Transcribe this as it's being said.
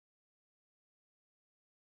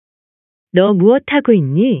너 무엇하고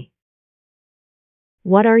있니?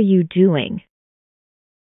 What are you doing?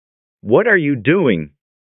 What are you doing?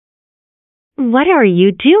 What are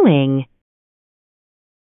you doing?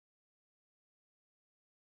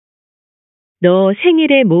 너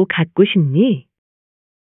생일에 뭐 갖고 싶니?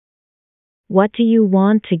 What do you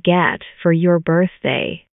want to get for your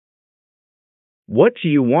birthday? What do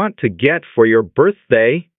you want to get for your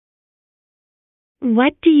birthday?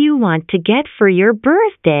 What do you want to get for your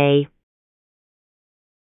birthday?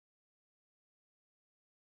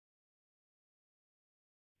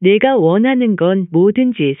 내가 원하는 건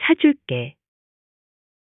뭐든지 사줄게.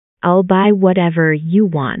 I'll buy whatever you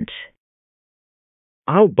want.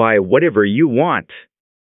 I'll buy whatever you want.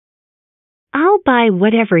 I'll buy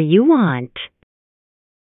whatever you want.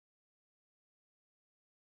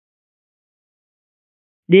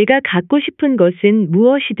 내가 갖고 싶은 것은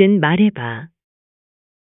무엇이든 말해봐.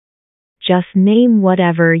 Just name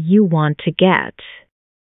whatever you want to get.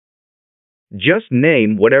 Just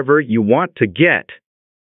name whatever you want to get.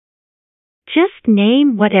 Just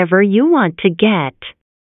name whatever you want to get.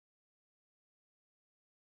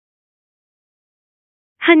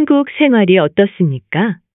 한국 생활이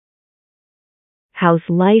어떻습니까? How's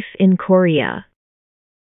life in Korea?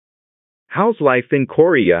 How's life in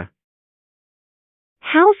Korea?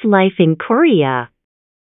 How's life in Korea?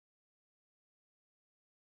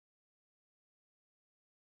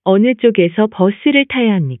 어느 쪽에서 버스를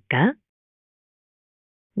타야 합니까?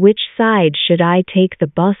 Which side should I take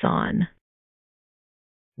the bus on?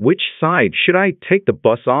 Which side should I take the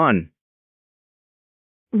bus on?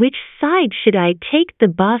 Which side should I take the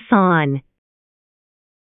bus on?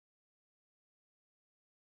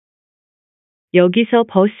 여기서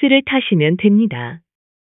버스를 타시면 됩니다.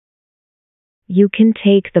 You can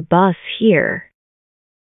take the bus here.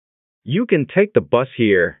 You can take the bus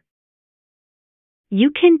here. You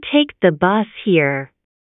can take the bus here.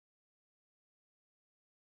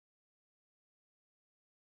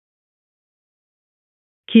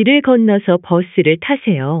 길을 건너서 버스를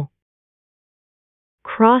타세요.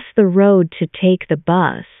 Cross the road to take the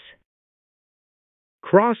bus.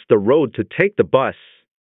 Cross the road to take the bus.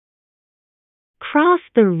 Cross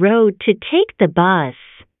the road to take the bus.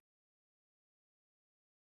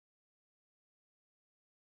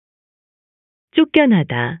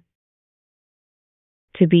 쫓겨나다.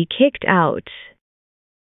 To be kicked out.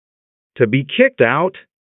 To be kicked out.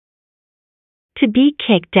 To be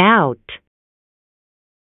kicked out.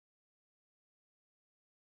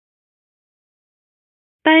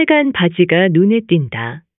 빨간 바지가 눈에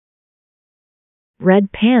띈다.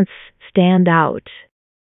 Red pants stand out.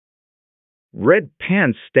 Red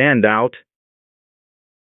pants stand out.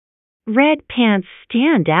 Red pants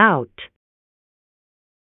stand out.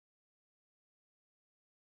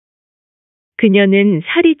 그녀는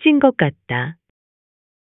살이 찐 것 같다.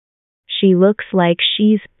 She looks like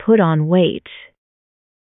she's put on weight.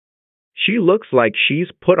 She looks like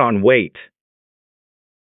she's put on weight.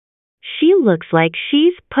 She looks like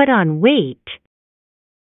she's put on weight.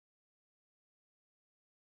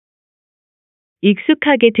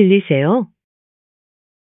 익숙하게 들리세요?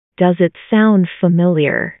 Does it sound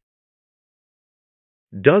familiar?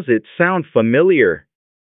 Does it sound familiar?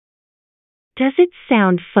 Does it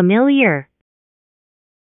sound familiar?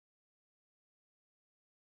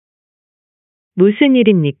 무슨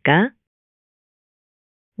일입니까?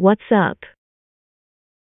 What's up?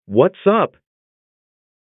 What's up?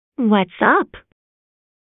 What's up?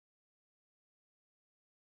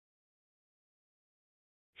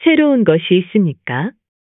 새로운 것이 있습니까?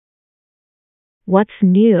 What's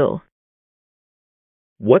new?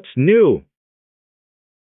 What's new?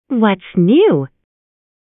 What's new?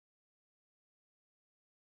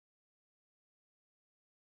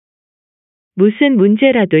 무슨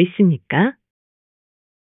문제라도 있습니까?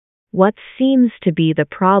 What seems to be the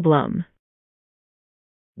problem?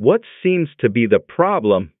 What seems to be the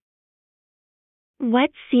problem?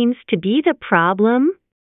 What seems to be the problem?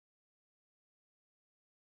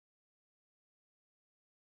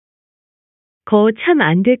 거 참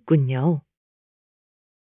안 됐군요.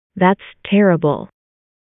 That's terrible.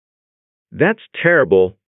 That's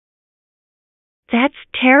terrible. That's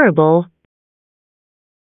terrible.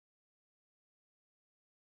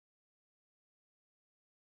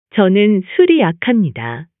 저는 술이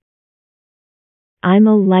약합니다. I'm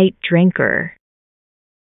a light drinker.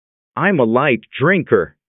 I'm a light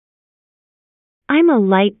drinker. I'm a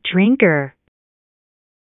light drinker.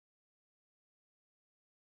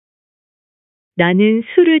 나는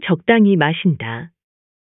술을 적당히 마신다.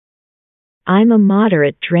 I'm a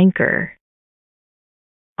moderate drinker.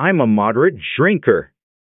 I'm a moderate drinker.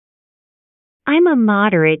 I'm a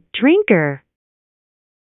moderate drinker.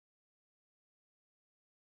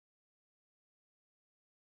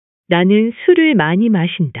 나는 술을 많이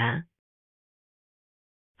마신다.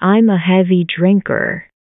 I'm a heavy drinker.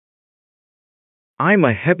 I'm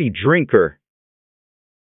a heavy drinker.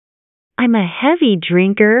 I'm a heavy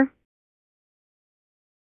drinker.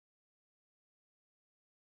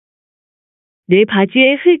 내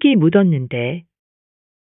바지에 흙이 묻었는데.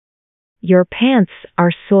 Your pants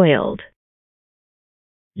are soiled.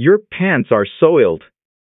 Your pants are soiled.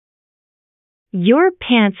 Your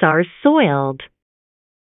pants are soiled.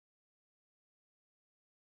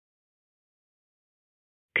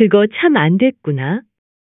 그거 참 안 됐구나.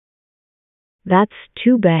 That's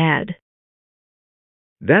too bad.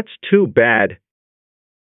 That's too bad.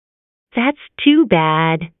 That's too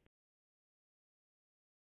bad.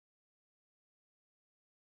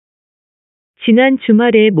 지난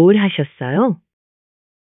주말에 뭘 하셨어요?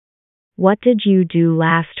 What did you do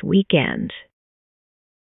last weekend?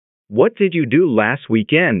 What did you do last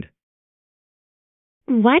weekend?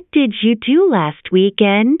 What did you do last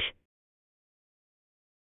weekend?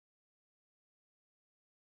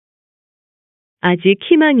 아직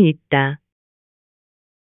희망이 있다.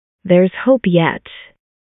 There's hope yet.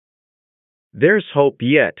 There's hope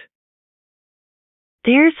yet.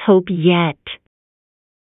 There's hope yet.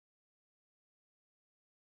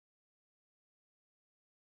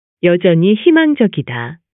 여전히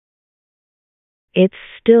희망적이다. It's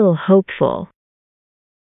still hopeful.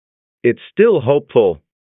 It's still hopeful.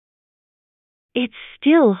 It's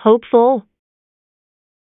still hopeful.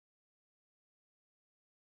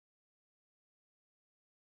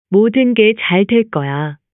 모든 게 잘 될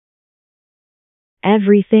거야.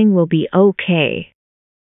 Everything will be okay.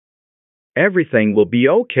 Everything will be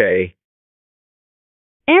okay.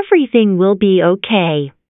 Everything will be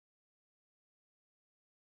okay.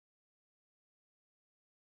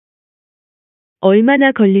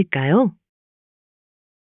 얼마나 걸릴까요?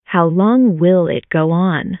 How long will it go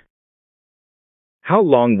on? How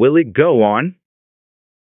long will it go on?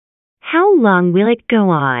 How long will it go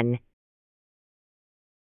on?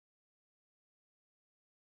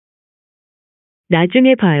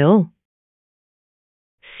 나중에 봐요.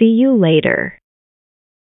 See you later.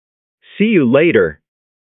 See you later.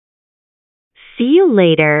 See you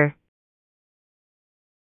later.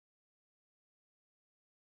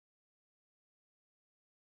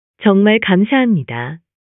 정말 감사합니다.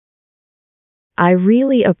 I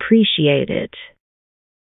really appreciate it.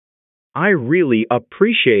 I really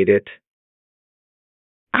appreciate it.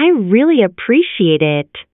 I really appreciate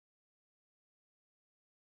it.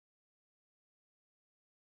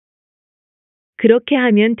 그렇게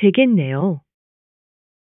하면 되겠네요.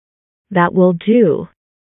 That will do.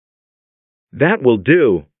 That will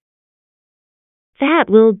do.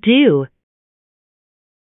 That will do.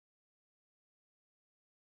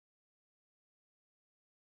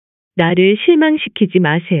 나를 실망시키지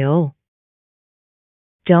마세요.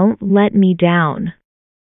 Don't let me down.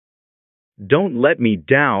 Don't let me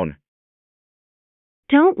down.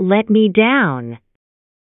 Don't let me down.